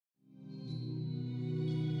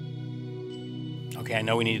Okay, I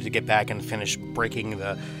know we needed to get back and finish breaking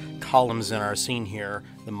the columns in our scene here,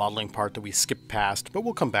 the modeling part that we skipped past, but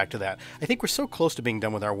we'll come back to that. I think we're so close to being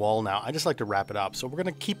done with our wall now, I just like to wrap it up. So we're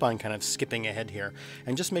going to keep on kind of skipping ahead here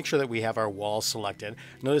and just make sure that we have our wall selected,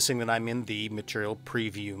 noticing that I'm in the material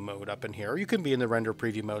preview mode up in here. You can be in the render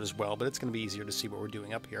preview mode as well, but it's going to be easier to see what we're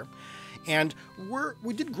doing up here. And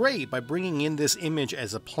we did great by bringing in this image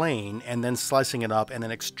as a plane and then slicing it up and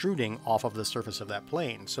then extruding off of the surface of that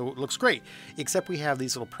plane. So it looks great, except we have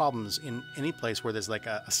these little problems in any place where there's like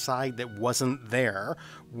a side that wasn't there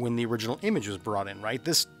when the original image was brought in, right?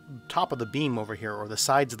 This top of the beam over here, or the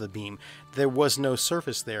sides of the beam, there was no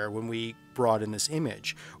surface there when we brought in this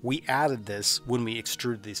image. We added this when we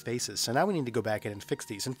extruded these faces. So now we need to go back in and fix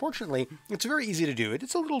these. Unfortunately, it's very easy to do it.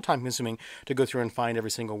 It's a little time consuming to go through and find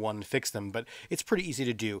every single one and fix them, but it's pretty easy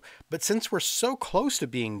to do. But since we're so close to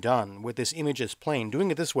being done with this image as plane,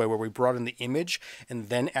 doing it this way where we brought in the image and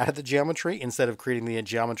then added the geometry instead of creating the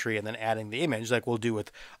geometry and then adding the image like we'll do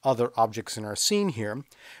with other objects in our scene here,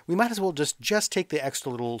 we might as well just take the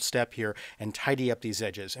extra little step here and tidy up these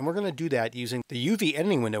edges. And we're going to do that using the UV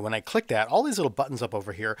editing window. When I click that, all these little buttons up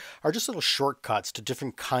over here are just little shortcuts to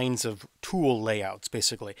different kinds of tool layouts,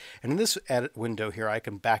 basically. And in this edit window here, I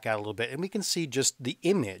can back out a little bit and we can see just the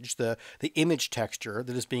image, the image texture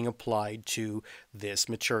that is being applied to this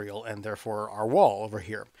material and therefore our wall over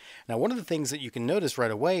here. Now, one of the things that you can notice right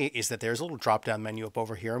away is that there's a little drop-down menu up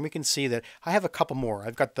over here, and we can see that I have a couple more.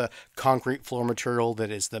 I've got the concrete floor material that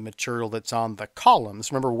is the material that's on the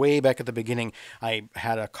columns. Remember, way back at the beginning, I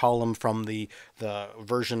had a column from the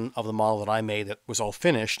version of the model that I made that was all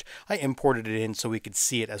finished. I imported it in so we could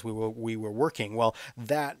see it as we were working. Well,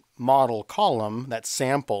 that model column, that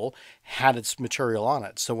sample, had its material on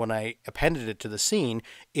it. So when I appended it to the scene,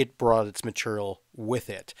 it brought its material with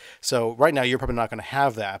it. So right now you're probably not going to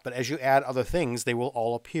have that, but as you add other things, they will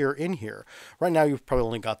all appear in here. Right now you've probably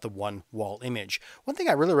only got the one wall image. One thing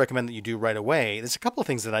I really recommend that you do right away, there's a couple of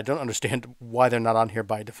things that I don't understand why they're not on here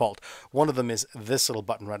by default. One of them is this little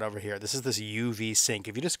button right over here. This is this UV sync.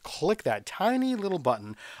 If you just click that tiny little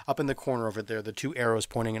button up in the corner over there, the two arrows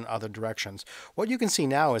pointing in other directions, what you can see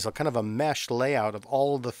now is a kind of a mesh layout of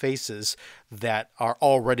all of the faces that are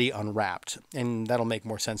already unwrapped, and that'll make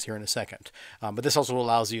more sense here in a second. But this also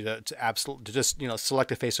allows you to just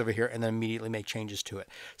select a face over here and then immediately make changes to it.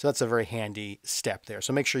 So that's a very handy step there.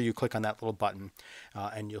 So make sure you click on that little button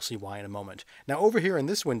and you'll see why in a moment. Now over here in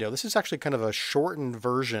this window, this is actually kind of a shortened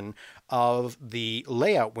version of the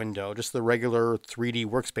layout window, just the regular 3D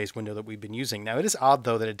workspace window that we've been using. Now it is odd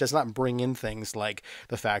though that it does not bring in things like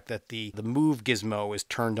the fact that the move gizmo is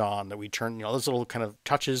turned on, that we turn, those little kind of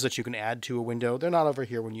touches that you can add to a window. They're not over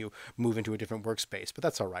here when you move into a different workspace, but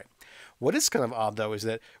that's all right. What is kind of odd though is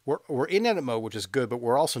that we're in edit mode, which is good, but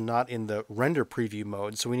we're also not in the render preview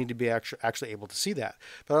mode, so we need to be actually able to see that.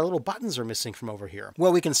 But our little buttons are missing from over here.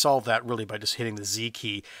 Well, we can solve that really by just hitting the Z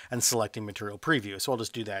key and selecting material preview, so I'll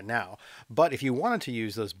just do that now. But if you wanted to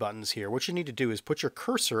use those buttons here, what you need to do is put your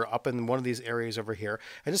cursor up in one of these areas over here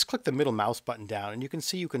and just click the middle mouse button down, and you can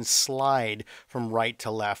see you can slide from right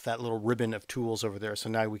to left, that little ribbon of tools over there. So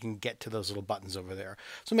now we can get to those little buttons over there.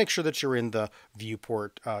 So make sure that you're in the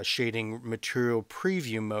viewport shading material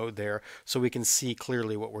preview mode there so we can see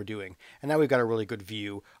clearly what we're doing. And now we've got a really good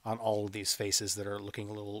view on all of these faces that are looking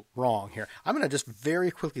a little wrong here. I'm going to just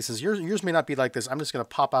very quickly, since yours may not be like this, I'm just going to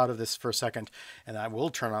pop out of this for a second and I will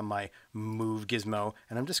turn on my move gizmo,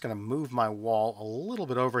 and I'm just going to move my wall a little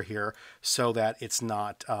bit over here so that it's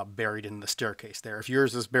not buried in the staircase there. If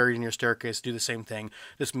yours is buried in your staircase, do the same thing.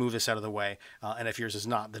 Just move this out of the way. And if yours is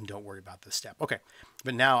not, then don't worry about this step. Okay,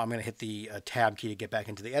 but now I'm going to hit the tab key to get back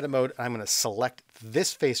into the edit mode. I'm going to select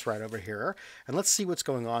this face right over here, and let's see what's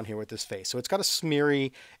going on here with this face. So it's got a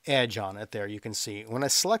smeary edge on it there, you can see. When I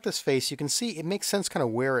select this face, you can see it makes sense kind of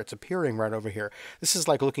where it's appearing right over here. This is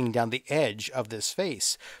like looking down the edge of this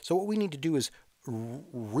face. So what we need to do is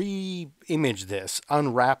re-image this,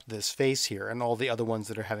 unwrap this face here and all the other ones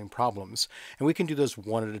that are having problems. And we can do those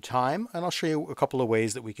one at a time, and I'll show you a couple of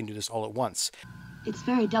ways that we can do this all at once. It's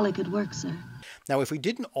very delicate work, sir. Now, if we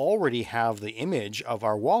didn't already have the image of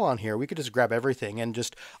our wall on here, we could just grab everything and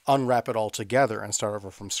just unwrap it all together and start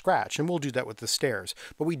over from scratch. And we'll do that with the stairs.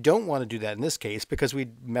 But we don't want to do that in this case because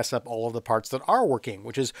we'd mess up all of the parts that are working,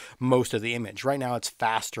 which is most of the image. Right now, it's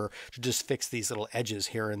faster to just fix these little edges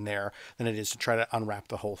here and there than it is to try to unwrap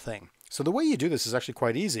the whole thing. So the way you do this is actually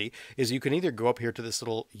quite easy, is you can either go up here to this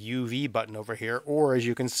little UV button over here, or as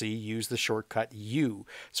you can see, use the shortcut U.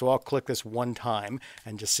 So I'll click this one time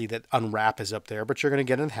and just see that unwrap is up there, but you're going to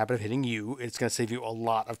get in the habit of hitting U. It's going to save you a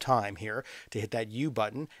lot of time here to hit that U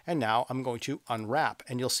button. And now I'm going to unwrap,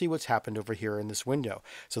 and you'll see what's happened over here in this window.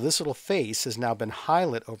 So this little face has now been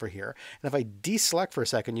highlighted over here. And if I deselect for a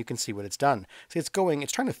second, you can see what it's done. See, it's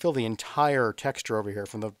trying to fill the entire texture over here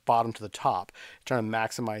from the bottom to the top, trying to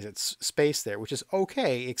maximize its space there, which is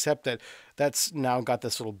okay, except that that's now got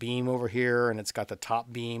this little beam over here, and it's got the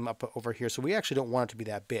top beam up over here. So we actually don't want it to be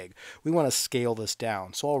that big. We want to scale this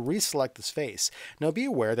down. So I'll reselect this face. Now be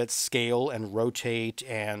aware that scale and rotate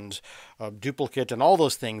and duplicate and all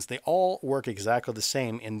those things, they all work exactly the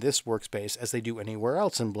same in this workspace as they do anywhere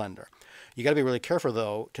else in Blender. You got to be really careful,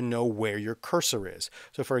 though, to know where your cursor is.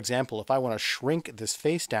 So for example, if I want to shrink this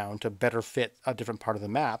face down to better fit a different part of the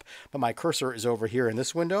map, but my cursor is over here in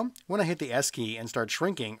this window, when I hit the S key and start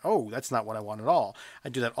shrinking, oh, that's not what I want at all. I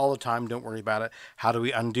do that all the time. Don't worry about it. How do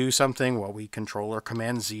we undo something? Well, we Control or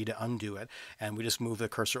Command Z to undo it, and we just move the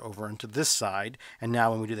cursor over into this side. And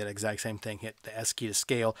now when we do that exact same thing, hit the S key to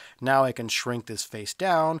scale, now I can shrink this face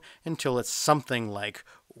down until it's something like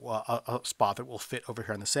a spot that will fit over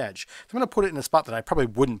here on this edge. So I'm going to put it in a spot that I probably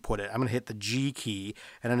wouldn't put it. I'm going to hit the G key,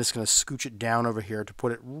 and I'm just going to scooch it down over here to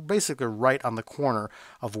put it basically right on the corner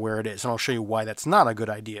of where it is. And I'll show you why that's not a good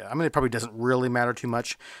idea. I mean, it probably doesn't really matter too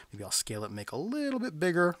much. Maybe I'll scale it and make it a little bit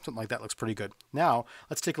bigger. Something like that looks pretty good. Now,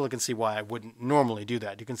 let's take a look and see why I wouldn't normally do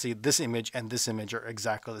that. You can see this image and this image are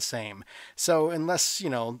exactly the same. So unless, you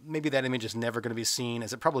know, maybe that image is never going to be seen,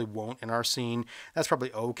 as it probably won't in our scene, that's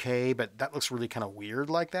probably okay, but that looks really kind of weird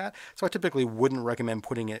like that. So I typically wouldn't recommend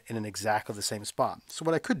putting it in an exactly the same spot. So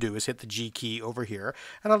what I could do is hit the G key over here,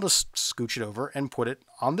 and I'll just scooch it over and put it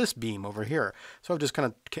on this beam over here. So I've just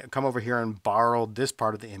kind of come over here and borrowed this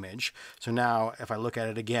part of the image. So now if I look at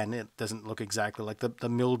it again, it doesn't look exactly like the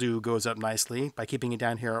mildew goes up nicely. By keeping it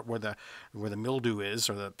down here where the mildew is,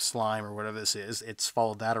 or the slime or whatever this is, it's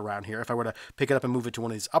followed that around here. If I were to pick it up and move it to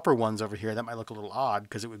one of these upper ones over here, that might look a little odd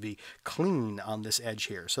because it would be clean on this edge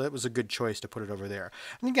here. So that was a good choice to put it over there.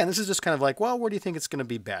 And again, this is just kind of like, well, where do you think it's going to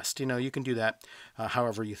be best? You know, you can do that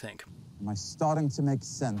however you think. Am I starting to make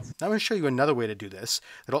sense? Now I'm going to show you another way to do this.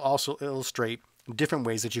 It'll also illustrate different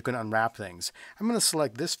ways that you can unwrap things. I'm going to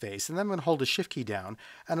select this face, and then I'm going to hold the Shift key down,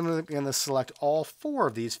 and I'm going to select all 4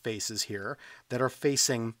 of these faces here that are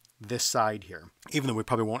facing this side here, even though we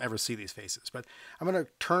probably won't ever see these faces. But I'm going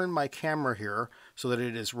to turn my camera here so that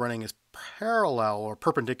it is running as parallel, or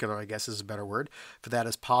perpendicular, I guess is a better word, for that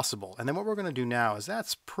as possible. And then what we're going to do now is,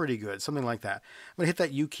 that's pretty good, something like that. I'm going to hit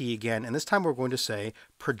that U key again, and this time we're going to say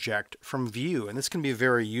project from view. And this can be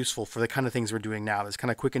very useful for the kind of things we're doing now, this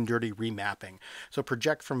kind of quick and dirty remapping. So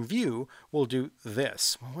project from view, we'll do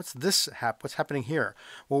this. Well, what's happening here?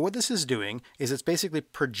 Well, what this is doing is it's basically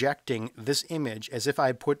projecting this image as if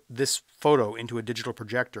I put this photo into a digital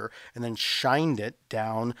projector and then shined it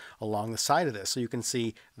down along the side of this. So you can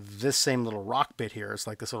see this same little rock bit here, it's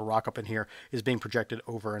like this little rock up in here, is being projected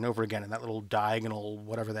over and over again, and that little diagonal,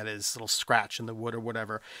 whatever that is, little scratch in the wood or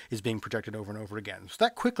whatever, is being projected over and over again. So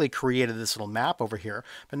that quickly created this little map over here.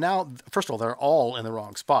 But now, first of all, they're all in the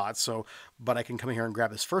wrong spot. So, but I can come here and grab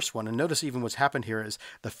this first one, and notice even what's happened here is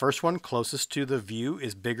the first one closest to the view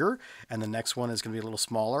is bigger, and the next one is going to be a little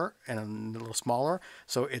smaller and a little smaller.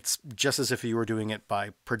 So it's just as if you were doing it by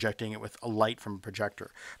projecting it with a light from a projector.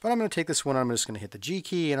 But I'm going to take this one, I'm just going to hit the G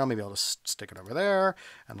key, and I'll maybe I'll just stick it over there,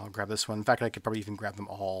 and I'll grab this one. In fact, I could probably even grab them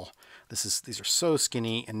all. These are so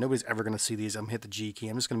skinny, and nobody's ever going to see these. I'm going to hit the G key.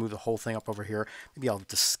 I'm just going to move the whole thing up over here. Maybe I'll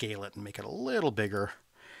just scale it and make it a little bigger,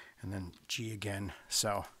 and then G again.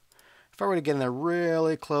 So if I were to get in there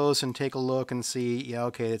really close and take a look and see, yeah,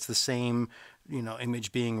 okay, it's the same, you know,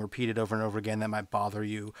 image being repeated over and over again, that might bother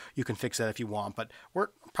you. You can fix that if you want, but we're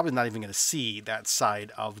probably not even going to see that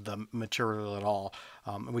side of the material at all.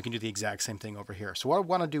 And we can do the exact same thing over here. So what I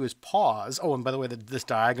want to do is pause. Oh, and by the way, this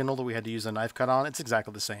diagonal that we had to use a knife cut on, it's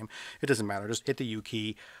exactly the same. It doesn't matter. Just hit the U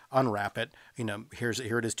key, unwrap it. You know, here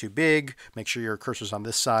it is too big. Make sure your cursor's on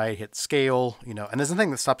this side. Hit scale. You know, and there's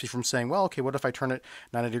nothing that stops you from saying, well, okay, what if I turn it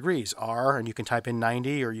 90 degrees? R, and you can type in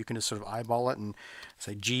 90, or you can just sort of eyeball it and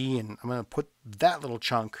say G, and I'm going to put that little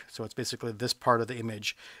chunk. So it's basically this part of the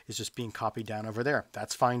image is just being copied down over there.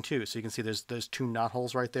 That's fine too. So you can see there's those 2 knot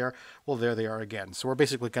holes right there. Well, there they are again. So we're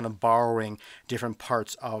basically kind of borrowing different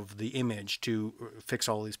parts of the image to fix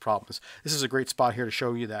all these problems. This is a great spot here to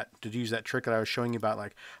show you that, to use that trick that I was showing you about,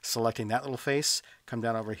 like selecting that little face, come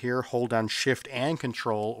down over here, hold down Shift and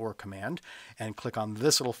Control or Command, and click on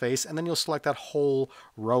this little face, and then you'll select that whole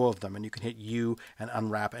row of them, and you can hit U and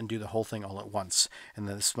unwrap and do the whole thing all at once. And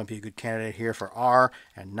then this might be a good candidate here for R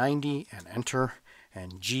and 90 and Enter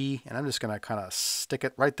and G, and I'm just going to kind of stick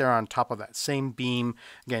it right there on top of that same beam,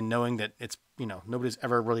 again knowing that it's, you know, nobody's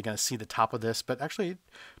ever really going to see the top of this, but actually it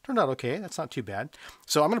turned out okay. That's not too bad.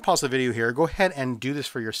 So I'm going to pause the video here, go ahead and do this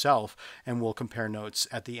for yourself, and we'll compare notes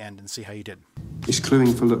at the end and see how you did. It's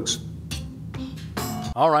cluing for looks.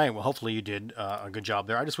 All right, well, hopefully you did a good job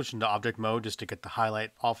there. I just switched into object mode just to get the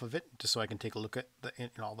highlight off of it, just so I can take a look at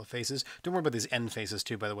all the faces. Don't worry about these end faces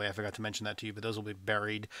too, by the way. I forgot to mention that to you, but those will be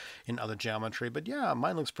buried in other geometry. But yeah,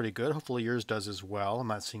 mine looks pretty good. Hopefully yours does as well. I'm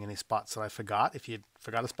not seeing any spots that I forgot. If you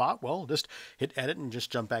forgot a spot, well, just hit edit and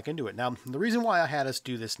just jump back into it. Now, the reason why I had us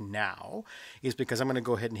do this now is because I'm going to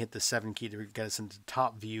go ahead and hit the 7 key to get us into the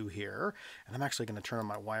top view here. And I'm actually going to turn on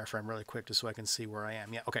my wireframe really quick just so I can see where I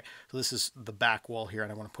am. Yeah, okay. So this is the back wall here,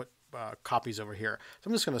 and I want to put copies over here. So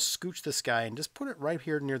I'm just going to scooch this guy and just put it right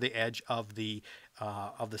here near the edge of the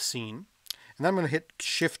scene. And then I'm going to hit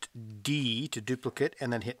Shift D to duplicate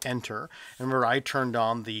and then hit Enter. And remember, I turned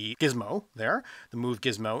on the gizmo there, the move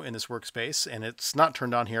gizmo in this workspace, and it's not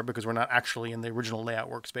turned on here because we're not actually in the original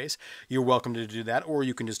layout workspace. You're welcome to do that, or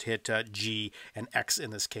you can just hit G and X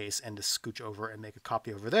in this case and just scooch over and make a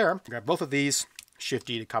copy over there. Grab both of these, Shift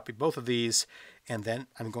D to copy both of these, and then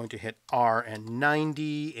I'm going to hit R and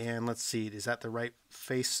 90, and let's see, is that the right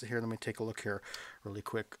face here? Let me take a look here really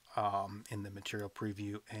quick in the material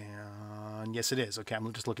preview, and yes it is. Okay,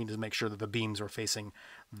 I'm just looking to make sure that the beams are facing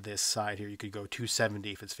this side here. You could go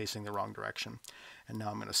 270 if it's facing the wrong direction. And now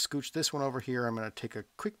I'm going to scooch this one over here. I'm going to take a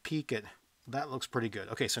quick peek at that. Looks pretty good.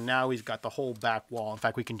 Okay, so now we've got the whole back wall. In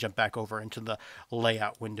fact, we can jump back over into the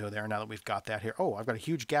layout window there now that we've got that here. Oh, I've got a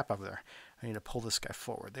huge gap over there. I need to pull this guy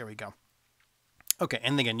forward. There we go. Okay,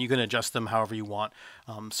 and again, you can adjust them however you want.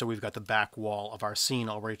 So we've got the back wall of our scene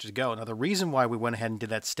all ready to go. Now, the reason why we went ahead and did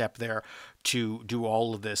that step there to do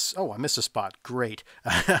all of this... Oh, I missed a spot. Great.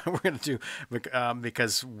 We're going to do...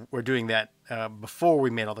 because we're doing that before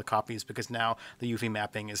we made all the copies, because now the UV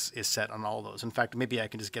mapping is set on all of those. In fact, maybe I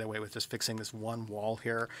can just get away with just fixing this one wall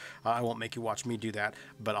here. I won't make you watch me do that,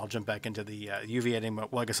 but I'll jump back into the UV editing.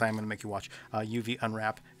 Well, I guess I'm going to make you watch UV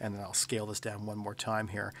unwrap, and then I'll scale this down one more time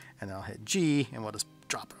here, and then I'll hit G, and we'll just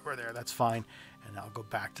drop it over there. That's fine. And I'll go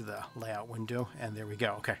back to the layout window, and there we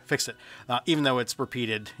go. Okay, fixed it. Even though it's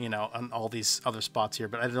repeated, you know, on all these other spots here,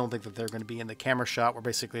 but I don't think that they're going to be in the camera shot. We're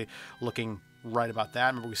basically looking right about that.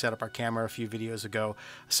 Remember, we set up our camera a few videos ago,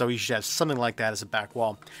 so you should have something like that as a back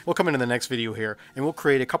wall. We'll come into the next video here, and we'll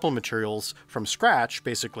create a couple of materials from scratch,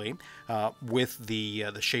 basically, with the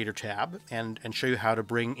shader tab, and show you how to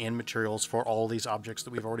bring in materials for all these objects that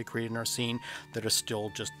we've already created in our scene that are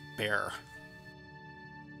still just bare.